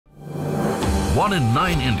1 in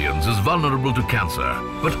 9 Indians is vulnerable to cancer,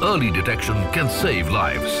 but early detection can save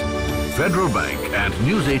lives. Federal Bank and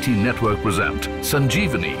News 18 Network present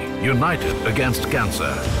Sanjeevani, United Against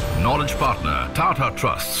Cancer. Knowledge partner Tata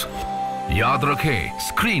Trusts. Yaad rakhe,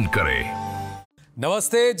 screen kare.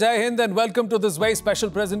 Namaste, Jai Hind, and welcome to this very special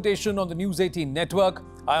presentation on the News 18 Network.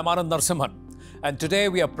 I am Anand Narsimhan, and today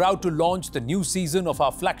we are proud to launch the new season of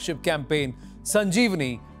our flagship campaign,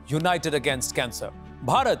 Sanjeevani, United Against Cancer.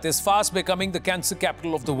 Bharat is fast becoming the cancer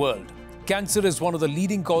capital of the world. Cancer is one of the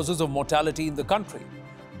leading causes of mortality in the country.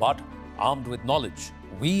 But armed with knowledge,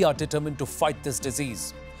 we are determined to fight this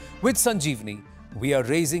disease. With Sanjeevani, we are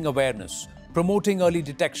raising awareness, promoting early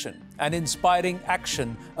detection, and inspiring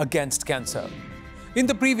action against cancer. In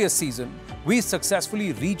the previous season, we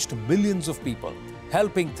successfully reached millions of people,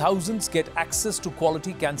 helping thousands get access to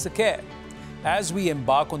quality cancer care. As we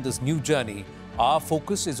embark on this new journey, our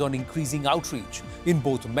focus is on increasing outreach in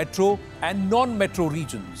both metro and non-metro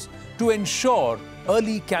regions to ensure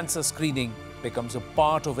early cancer screening becomes a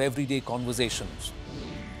part of everyday conversations.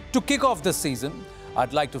 To kick off this season,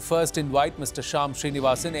 I'd like to first invite Mr. Shyam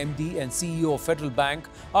Srinivasan, MD and CEO of Federal Bank,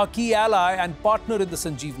 our key ally and partner in the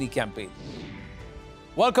Sanjeevani campaign.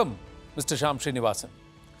 Welcome, Mr. Shyam Srinivasan.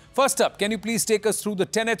 First up, can you please take us through the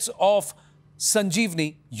tenets of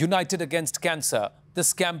Sanjeevani, United Against Cancer,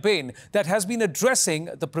 this campaign that has been addressing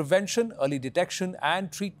the prevention, early detection and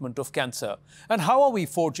treatment of cancer? And how are we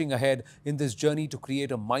forging ahead in this journey to create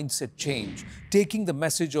a mindset change, taking the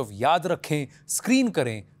message of Yaad rakhe, screen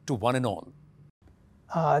kare to one and all?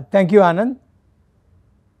 Thank you, Anand.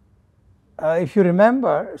 If you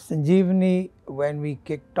remember, Sanjeevani, when we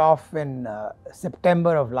kicked off in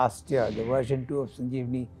September of last year, the version 2 of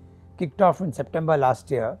Sanjeevani kicked off in September last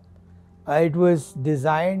year. It was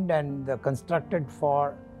designed and constructed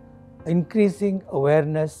for increasing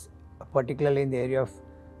awareness, particularly in the area of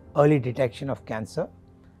early detection of cancer,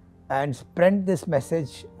 and spread this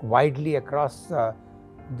message widely across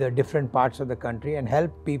the different parts of the country and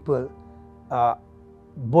help people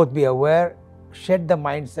both be aware, shed the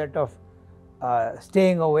mindset of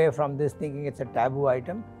staying away from this, thinking it's a taboo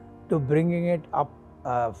item, to bringing it up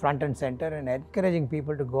front and center and encouraging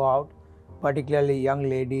people to go out, particularly young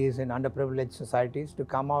ladies in underprivileged societies, to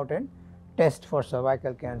come out and test for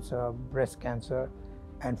cervical cancer, breast cancer,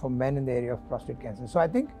 and for men in the area of prostate cancer. So I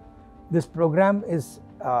think this program is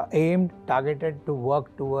aimed, targeted to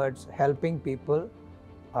work towards helping people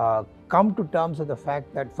come to terms with the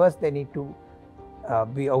fact that first they need to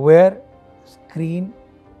be aware, screen,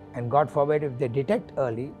 and God forbid if they detect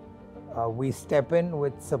early, we step in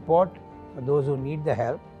with support for those who need the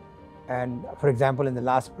help. And for example, in the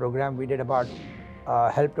last program, we did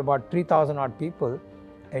helped about 3,000 odd people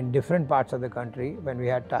in different parts of the country when we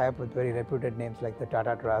had tie-up with very reputed names like the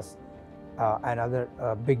Tata Trust and other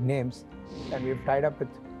big names. And we've tied up with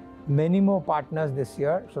many more partners this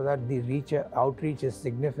year so that the outreach is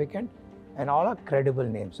significant and all are credible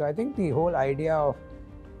names. So I think the whole idea of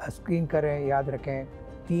screen kare, yaad rakhe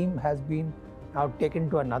theme has been now taken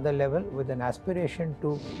to another level with an aspiration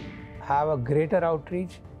to have a greater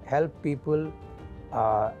outreach, help people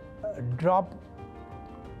drop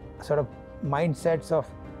sort of mindsets of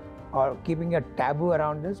or keeping a taboo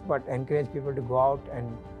around this, but encourage people to go out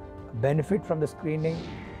and benefit from the screening.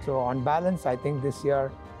 So on balance, I think this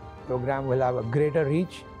year program will have a greater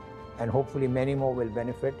reach and hopefully many more will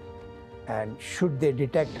benefit. And should they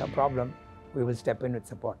detect a problem, we will step in with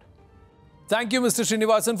support. Thank you, Mr.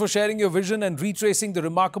 Srinivasan, for sharing your vision and retracing the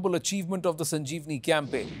remarkable achievement of the Sanjeevani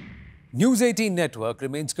campaign. News 18 Network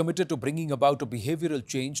remains committed to bringing about a behavioral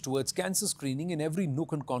change towards cancer screening in every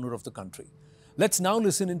nook and corner of the country. Let's now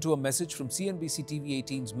listen into a message from CNBC TV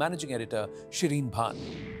 18's managing editor, Shireen Bhan.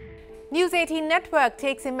 News 18 Network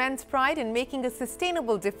takes immense pride in making a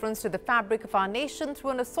sustainable difference to the fabric of our nation through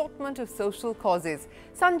an assortment of social causes.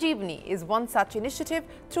 Sanjeevani is one such initiative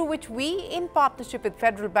through which we, in partnership with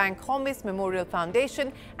Federal Bank Homis Memorial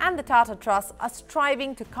Foundation and the Tata Trust, are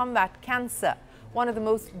striving to combat cancer, one of the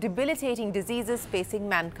most debilitating diseases facing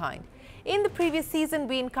mankind. In the previous season,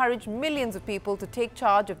 we encouraged millions of people to take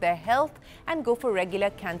charge of their health and go for regular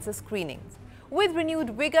cancer screenings. With renewed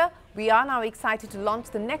vigour, we are now excited to launch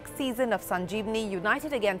the next season of Sanjeevani,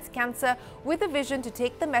 United Against Cancer, with a vision to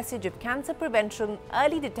take the message of cancer prevention,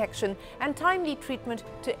 early detection and timely treatment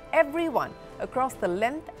to everyone across the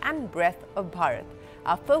length and breadth of Bharat.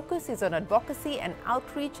 Our focus is on advocacy and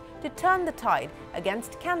outreach to turn the tide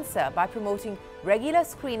against cancer by promoting regular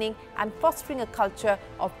screening and fostering a culture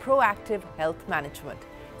of proactive health management.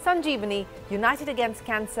 Sanjeevani, United Against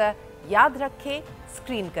Cancer, yaad rakhe,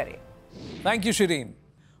 screen kare. Thank you, Shireen.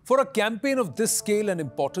 For a campaign of this scale and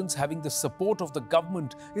importance, having the support of the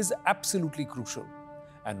government is absolutely crucial.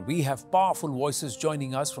 And we have powerful voices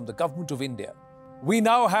joining us from the Government of India. We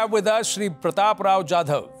now have with us Shri Pratap Rao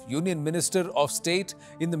Jadhav, Union Minister of State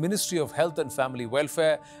in the Ministry of Health and Family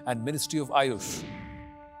Welfare and Ministry of Ayush.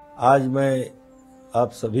 आज मैं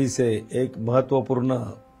आप सभी से एक महत्वपूर्ण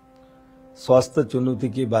स्वास्थ्य चुनौती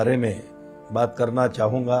के बारे में बात करना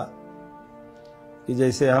चाहूँगा कि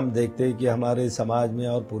जैसे हम देखते हैं कि हमारे समाज में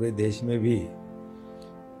और पूरे देश में भी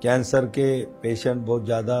कैंसर के पेशेंट बहुत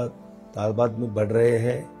ज़्यादा तादाद में बढ़ रहे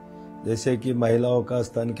हैं। जैसे कि महिलाओं का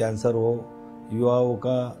स्तन कैंसर हो, युवाओं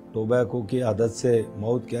का टोबैको की आदत से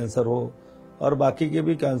माउथ कैंसर हो और बाकी के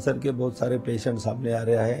भी कैंसर के बहुत सारे पेशेंट सामने आ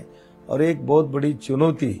रहे हैं। और एक बहुत बड़ी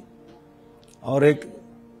चुनौती और एक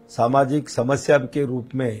सामाजिक समस्या के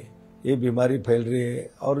रूप में ये बीमारी फैल रही है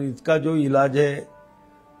और इसका जो इलाज है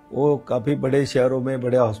वो काफ़ी बड़े शहरों में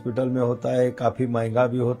बड़े हॉस्पिटल में होता है, काफ़ी महंगा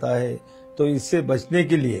भी होता है। तो इससे बचने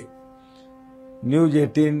के लिए न्यूज़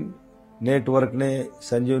 18 नेटवर्क ने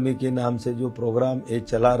संजीवनी के नाम से जो प्रोग्राम ये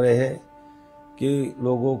चला रहे हैं कि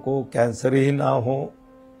लोगों को कैंसर ही ना हो,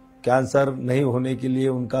 कैंसर नहीं होने के लिए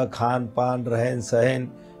उनका खान पान रहन सहन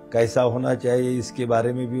कैसा होना चाहिए इसके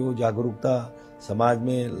बारे में भी वो जागरूकता समाज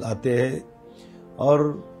में लाते हैं। और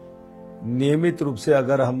नियमित रूप से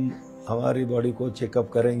अगर हम हमारी बॉडी को चेकअप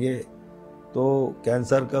करेंगे तो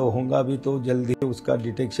कैंसर का होगा भी तो जल्दी उसका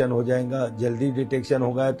डिटेक्शन हो जाएगा, जल्दी डिटेक्शन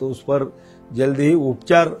होगा तो उस पर जल्दी ही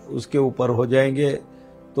उपचार उसके ऊपर हो जाएंगे,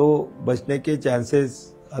 तो बचने के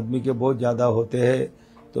चांसेस आदमी के बहुत ज़्यादा होते हैं।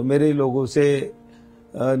 तो मेरे लोगों से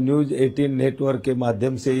न्यूज़ 18 नेटवर्क के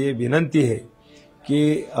माध्यम से ये विनंती है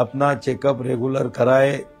कि अपना चेकअप रेगुलर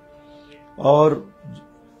कराए और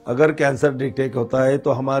अगर कैंसर डिटेक्ट होता है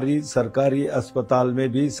तो हमारी सरकारी अस्पताल में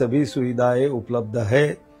भी सभी सुविधाएं उपलब्ध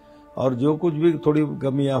है और जो कुछ भी थोड़ी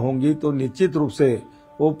कमियां होंगी तो निश्चित रूप से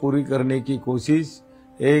वो पूरी करने की कोशिश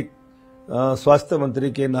एक स्वास्थ्य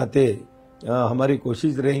मंत्री के नाते हमारी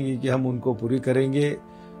कोशिश रहेगी कि हम उनको पूरी करेंगे।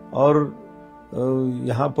 और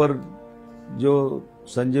यहाँ पर जो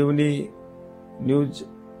संजीवनी न्यूज़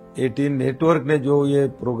 18 नेटवर्क ने जो ये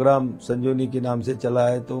प्रोग्राम संजीवनी के नाम से चला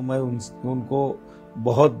है तो मैं उनको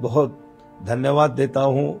बहुत बहुत धन्यवाद देता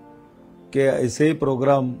हूँ कि ऐसे ही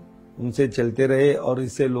प्रोग्राम उनसे चलते रहे और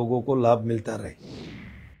इससे लोगों को लाभ मिलता रहे।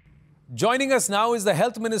 Joining us now is the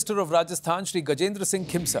Health Minister of Rajasthan, Shri Gajendra Singh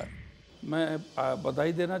Khimsar. मैं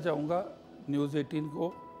बधाई देना चाहूँगा न्यूज़ 18 को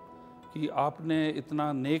कि आपने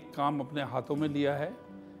इतना नेक काम अपने हाथों में लिया है।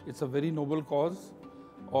 It's a very noble cause.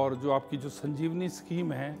 और जो आपकी जो संजीवनी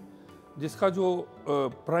स्कीम है जिसका जो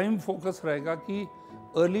प्राइम फोकस रहेगा कि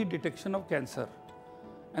early detection of cancer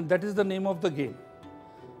and that is the name of the game.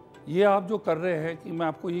 ये आप जो कर रहे हैं कि मैं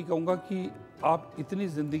आपको ये कहूँगा कि आप इतनी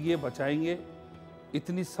ज़िंदगी बचाएंगे,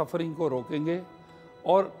 इतनी सफरिंग को रोकेंगे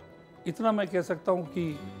और इतना मैं कह सकता हूँ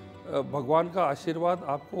कि भगवान का आशीर्वाद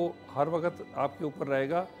आपको हर वक्त आपके ऊपर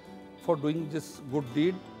रहेगा for doing this good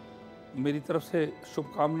deed. मेरी तरफ से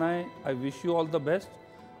शुभकामनाएं। I wish you all the best.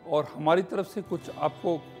 और हमारी तरफ से कुछ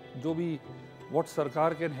आपको जो भी व्हाट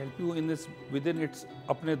सरकार can help you in this with in its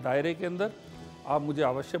अपने दायरे के अंदर आप मुझे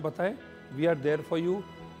अवश्य बताएं। We are there for you.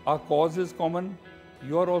 Our cause is common.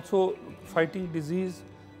 You are also fighting disease,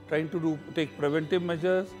 trying to do take preventive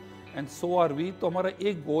measures and so are we. तो हमारा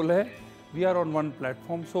एक गोल है, we are on one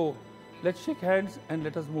platform. So let's shake hands and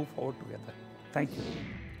let us move forward together. Thank you.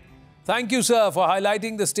 Thank you, sir, for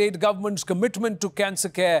highlighting the state government's commitment to cancer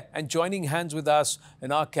care and joining hands with us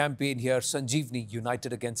in our campaign here, Sanjeevani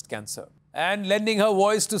United Against Cancer. And lending her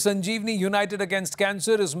voice to Sanjeevani United Against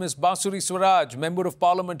Cancer is Ms. Basuri Swaraj, Member of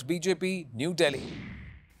Parliament, BJP, New Delhi.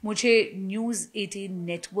 मुझे news 18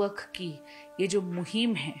 network की ये जो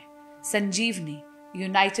मुहिम है संजीवनी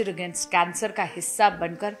United against cancer का हिस्सा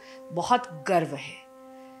बनकर बहुत गर्व है।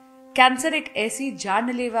 कैंसर एक ऐसी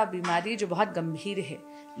जानलेवा बीमारी जो बहुत गंभीर है,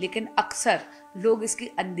 लेकिन अक्सर लोग इसकी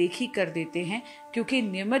अनदेखी कर देते हैं क्योंकि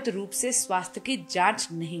नियमित रूप से स्वास्थ्य की जांच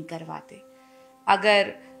नहीं करवाते।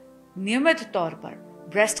 अगर नियमित तौर पर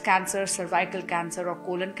ब्रेस्ट कैंसर, सर्वाइकल कैंसर और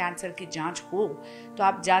कोलन कैंसर की जांच हो तो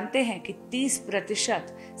आप जानते हैं कि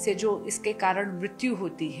 30% से जो इसके कारण मृत्यु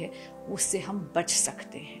होती है उससे हम बच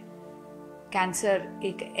सकते हैं। कैंसर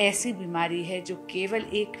एक ऐसी बीमारी है जो केवल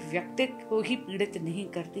एक व्यक्ति को ही पीड़ित नहीं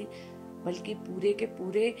करती बल्कि पूरे के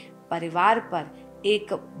पूरे परिवार पर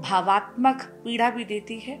एक भावात्मक पीड़ा भी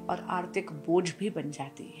देती है और आर्थिक बोझ भी बन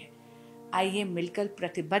जाती है। आइए मिलकर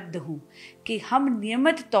प्रतिबद्ध हूँ कि हम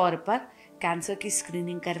नियमित तौर पर कैंसर की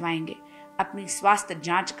स्क्रीनिंग करवाएंगे, अपनी स्वास्थ्य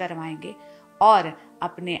जांच करवाएंगे और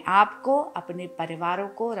अपने आप को, अपने परिवारों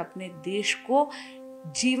को और अपने देश को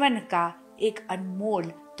जीवन का एक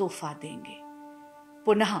अनमोल तोहफा देंगे।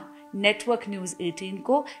 पुनः नेटवर्क न्यूज़ 18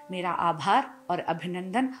 को मेरा आभार और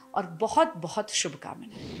अभिनंदन और बहुत बहुत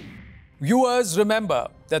शुभकामनाएं। Viewers, remember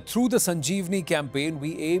that through the Sanjeevani campaign,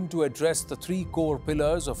 we aim to address the three core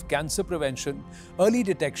pillars of cancer prevention, early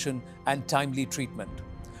detection, and timely treatment.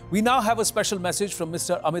 We now have a special message from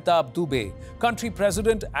Mr. Amitabh Dubey, Country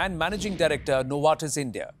President and Managing Director, Novartis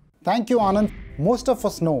India. Thank you, Anand. Most of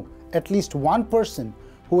us know at least one person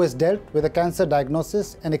who has dealt with a cancer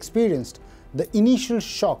diagnosis and experienced the initial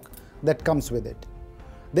shock that comes with it.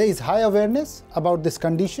 There is high awareness about this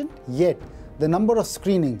condition, yet the number of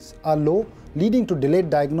screenings are low, leading to delayed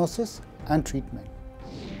diagnosis and treatment.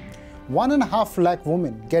 1.5 lakh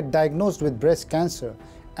women get diagnosed with breast cancer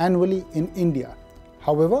annually in India,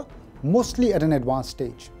 however, mostly at an advanced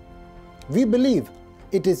stage. We believe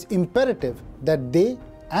it is imperative that they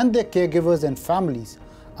and their caregivers and families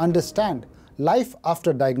understand life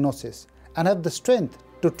after diagnosis and have the strength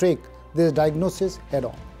to take this diagnosis head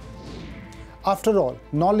on. After all,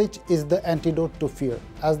 knowledge is the antidote to fear,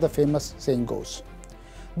 as the famous saying goes.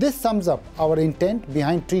 This sums up our intent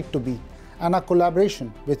behind Treat to Be and our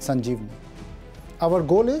collaboration with Sanjeevani. Our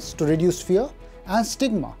goal is to reduce fear and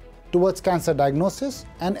stigma towards cancer diagnosis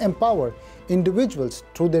and empower individuals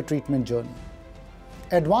through their treatment journey.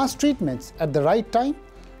 Advanced treatments at the right time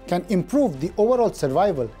can improve the overall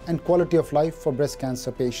survival and quality of life for breast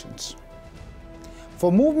cancer patients.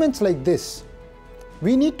 For movements like this,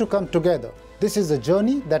 we need to come together. This is a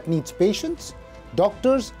journey that needs patients,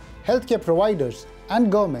 doctors, healthcare providers,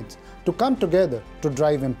 and governments to come together to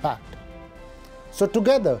drive impact. So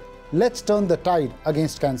together, let's turn the tide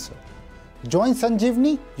against cancer. Join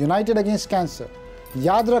Sanjeevani, United Against Cancer.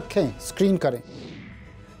 Yaad rakhein, screen karen.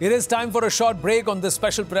 It is time for a short break on this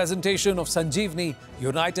special presentation of Sanjeevani,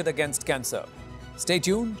 United Against Cancer. Stay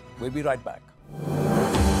tuned, we'll be right back.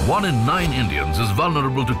 1 in 9 Indians is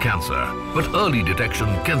vulnerable to cancer, but early detection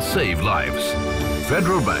can save lives.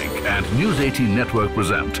 Federal Bank and News 18 Network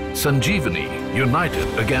present Sanjeevani,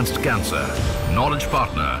 United Against Cancer. Knowledge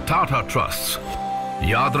partner Tata Trusts.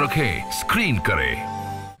 Yaad rakhe, screen kare.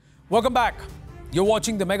 Welcome back. You're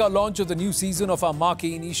watching the mega launch of the new season of our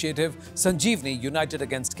marquee initiative, Sanjeevani, United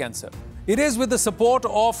Against Cancer. It is with the support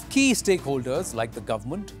of key stakeholders like the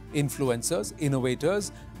government, influencers,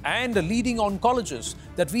 innovators, and leading oncologists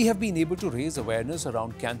that we have been able to raise awareness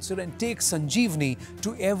around cancer and take Sanjeevani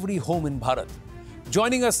to every home in Bharat.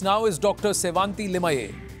 Joining us now is Dr. Sevanti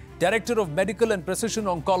Limaye, Director of Medical and Precision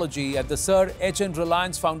Oncology at the Sir H.N.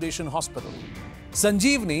 Reliance Foundation Hospital.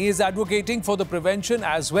 Sanjeevani is advocating for the prevention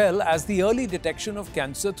as well as the early detection of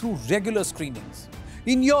cancer through regular screenings.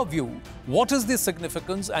 In your view, what is the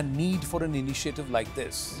significance and need for an initiative like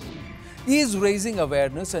this? Is raising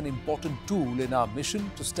awareness an important tool in our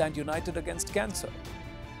mission to stand united against cancer?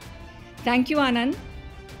 Thank you, Anand.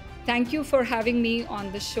 Thank you for having me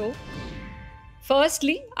on the show.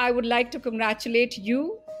 Firstly, I would like to congratulate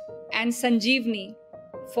you and Sanjeevani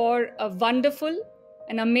for a wonderful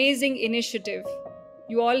and amazing initiative.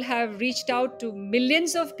 You all have reached out to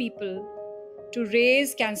millions of people to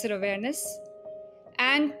raise cancer awareness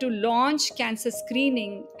and to launch cancer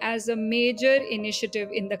screening as a major initiative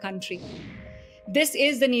in the country. This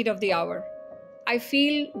is the need of the hour. I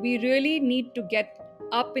feel we really need to get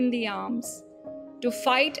up in the arms to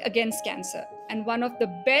fight against cancer. And one of the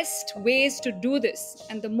best ways to do this,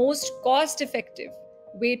 and the most cost-effective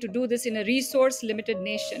way to do this in a resource-limited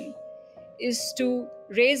nation, is to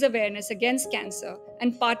raise awareness against cancer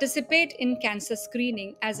and participate in cancer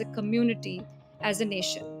screening as a community, as a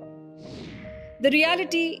nation. The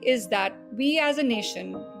reality is that we as a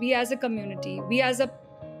nation, we as a community, we as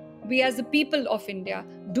the people of India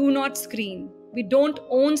do not screen. We don't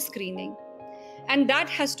own screening. And that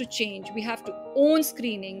has to change. We have to own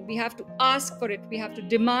screening. We have to ask for it. We have to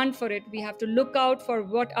demand for it. We have to look out for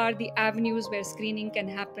what are the avenues where screening can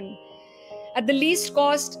happen. At the least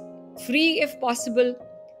cost, free if possible,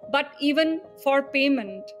 but even for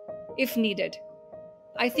payment if needed.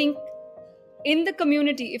 I think in the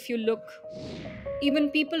community, if you look, even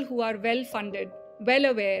people who are well-funded,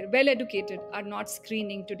 well-aware, well-educated are not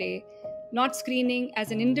screening today. Not screening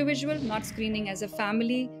as an individual, not screening as a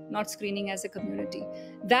family, not screening as a community.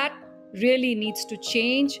 That really needs to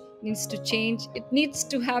change, It needs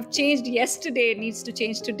to have changed yesterday, it needs to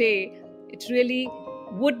change today. It really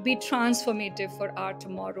would be transformative for our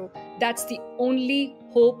tomorrow. That's the only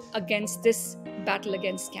hope against this battle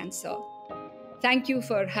against cancer. Thank you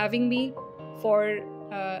for having me, for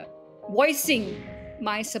voicing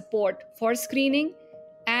my support for screening.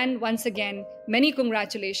 And once again, many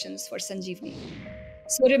congratulations for Sanjeevani.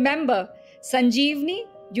 So remember, Sanjeevani,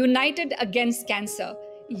 United Against Cancer.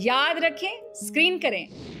 Yaad rakhein, screen karen.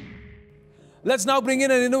 Let's now bring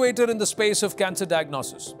in an innovator in the space of cancer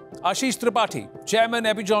diagnosis. Ashish Tripathi, Chairman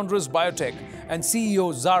Epigenres Biotech and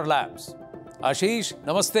CEO Zar Labs. Ashish,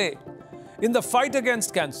 namaste. In the fight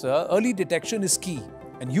against cancer, early detection is key.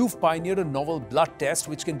 And you've pioneered a novel blood test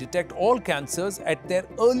which can detect all cancers at their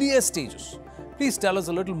earliest stages. Please tell us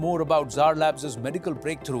a little more about Zar Labs' medical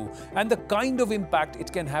breakthrough and the kind of impact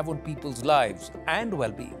it can have on people's lives and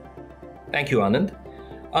well-being. Thank you, Anand.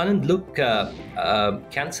 Anand, look,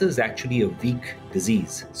 cancer is actually a weak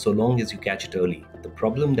disease so long as you catch it early. The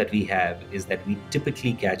problem that we have is that we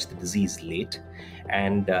typically catch the disease late.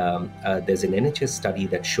 And there's an NHS study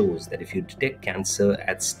that shows that if you detect cancer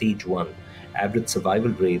at stage 1, average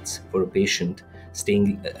survival rates for a patient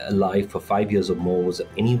staying alive for 5 years or more was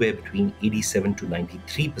anywhere between 87 to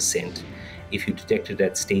 93%. If you detect it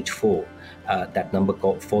at stage 4, that number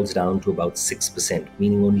falls down to about 6%,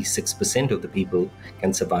 meaning only 6% of the people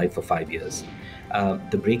can survive for 5 years.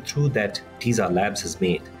 The breakthrough that Zar Labs has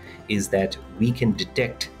made is that we can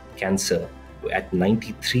detect cancer at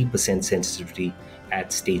 93% sensitivity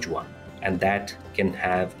at stage 1, and that can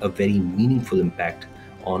have a very meaningful impact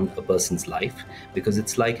on a person's life, because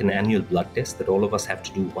it's like an annual blood test that all of us have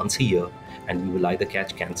to do once a year, and we will either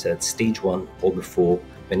catch cancer at stage 1 or before,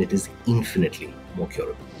 when it is infinitely more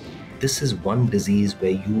curable. This is one disease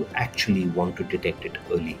where you actually want to detect it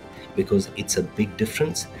early, because it's a big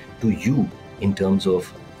difference to you in terms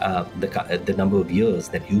of the number of years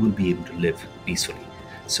that you will be able to live peacefully.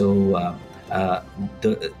 So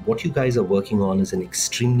what you guys are working on is an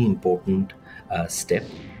extremely important step.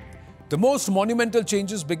 The most monumental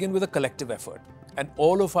changes begin with a collective effort. And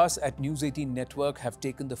all of us at News 18 Network have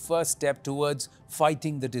taken the first step towards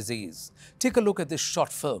fighting the disease. Take a look at this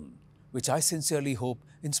short film, which I sincerely hope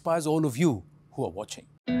inspires all of you who are watching.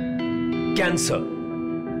 Cancer.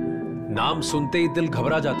 नाम सुनते ही दिल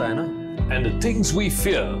घबरा जाता है ना? And the things we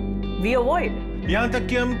fear, we avoid. यहाँ तक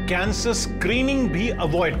कि हम कैंसर स्क्रीनिंग भी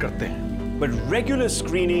अवॉइड करते हैं. But regular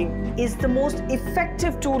screening is the most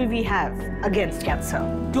effective tool we have against cancer.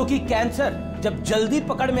 क्योंकि कैंसर जब जल्दी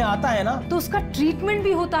पकड़ में आता है ना, तो उसका ट्रीटमेंट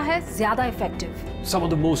भी होता है ज्यादा effective. Some of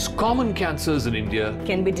the most common cancers in India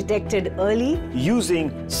can be detected early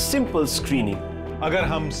using simple screening. अगर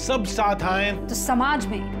हम सब साथ आएं, तो समाज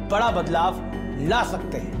में बड़ा बदलाव ला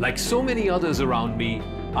सकते हैं. Like so many others around me,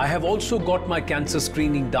 I have also got my cancer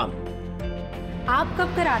screening done. आप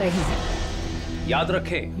कब करा रहे हैं? याद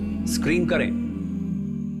रखें, screen करें.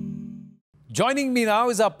 Joining me now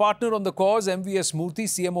is our partner on the cause, MVS Murthy,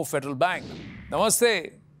 CMO Federal Bank.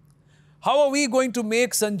 Namaste. How are we going to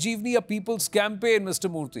make Sanjeevani a people's campaign, Mr.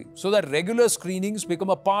 Murthy, so that regular screenings become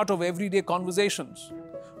a part of everyday conversations?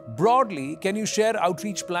 Broadly, can you share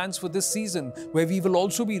outreach plans for this season, where we will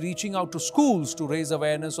also be reaching out to schools to raise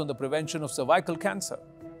awareness on the prevention of cervical cancer?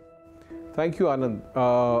 Thank you, Anand.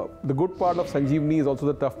 The good part of Sanjeevani is also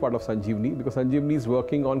the tough part of Sanjeevani, because Sanjeevani is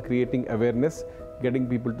working on creating awareness, getting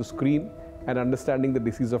people to screen and understanding the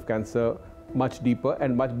disease of cancer much deeper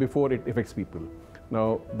and much before it affects people.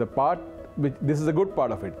 Now, this is a good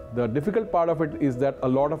part of it. The difficult part of it is that a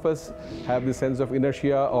lot of us have this sense of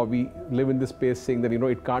inertia, or we live in this space saying that,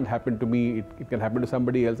 it can't happen to me, it can happen to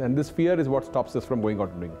somebody else. And this fear is what stops us from going out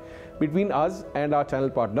and doing. Between us and our channel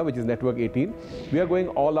partner, which is Network 18, we are going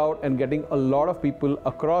all out and getting a lot of people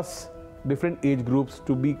across different age groups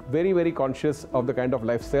to be very, very conscious of the kind of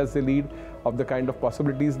lifestyles they lead, of the kind of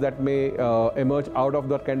possibilities that may emerge out of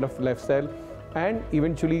that kind of lifestyle, and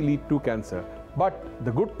eventually lead to cancer. But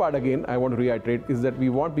the good part, again, I want to reiterate, is that we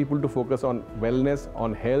want people to focus on wellness,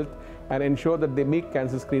 on health, and ensure that they make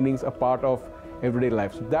cancer screenings a part of everyday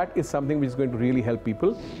life. So that is something which is going to really help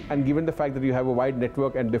people. And given the fact that you have a wide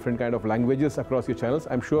network and different kind of languages across your channels,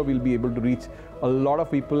 I'm sure we'll be able to reach a lot of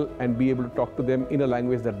people and be able to talk to them in a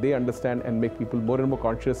language that they understand and make people more and more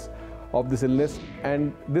conscious of this illness.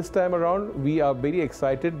 And this time around, we are very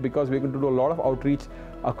excited because we're going to do a lot of outreach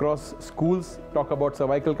across schools, talk about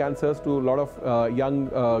cervical cancers to a lot of young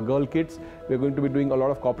girl kids. We're going to be doing a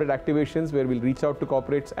lot of corporate activations where we'll reach out to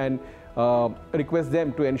corporates and request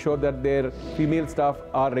them to ensure that their female staff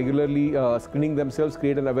are regularly screening themselves,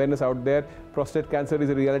 create an awareness out there. Prostate cancer is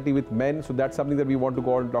a reality with men, so that's something that we want to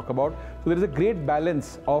go out and talk about. So there is a great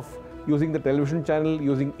balance of using the television channel,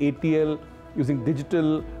 using ATL, using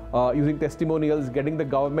digital, using testimonials, getting the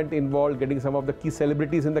government involved, getting some of the key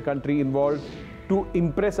celebrities in the country involved to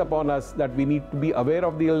impress upon us that we need to be aware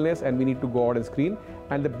of the illness and we need to go out and screen.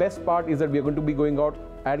 And the best part is that we are going to be going out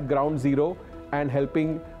at ground zero and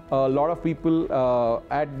helping a lot of people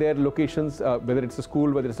at their locations, whether it's a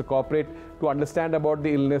school, whether it's a corporate, to understand about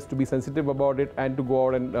the illness, to be sensitive about it, and to go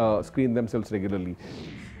out and screen themselves regularly.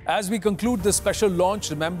 As we conclude this special launch,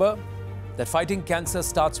 remember that fighting cancer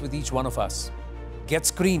starts with each one of us. Get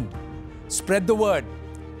screened, spread the word,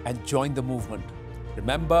 and join the movement.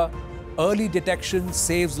 Remember, early detection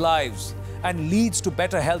saves lives and leads to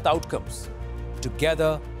better health outcomes.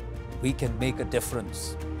 Together, we can make a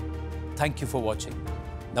difference. Thank you for watching.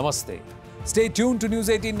 Namaste. Stay tuned to News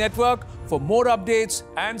 18 Network for more updates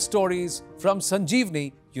and stories from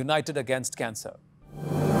Sanjeevani, United Against Cancer.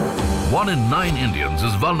 1 in 9 Indians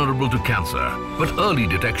is vulnerable to cancer, but early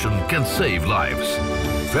detection can save lives.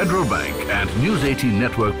 Federal Bank and News 18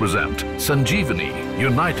 Network present Sanjeevani,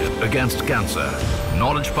 United Against Cancer.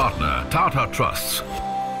 Knowledge partner Tata Trusts.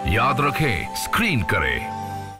 याद रखें, screen करें.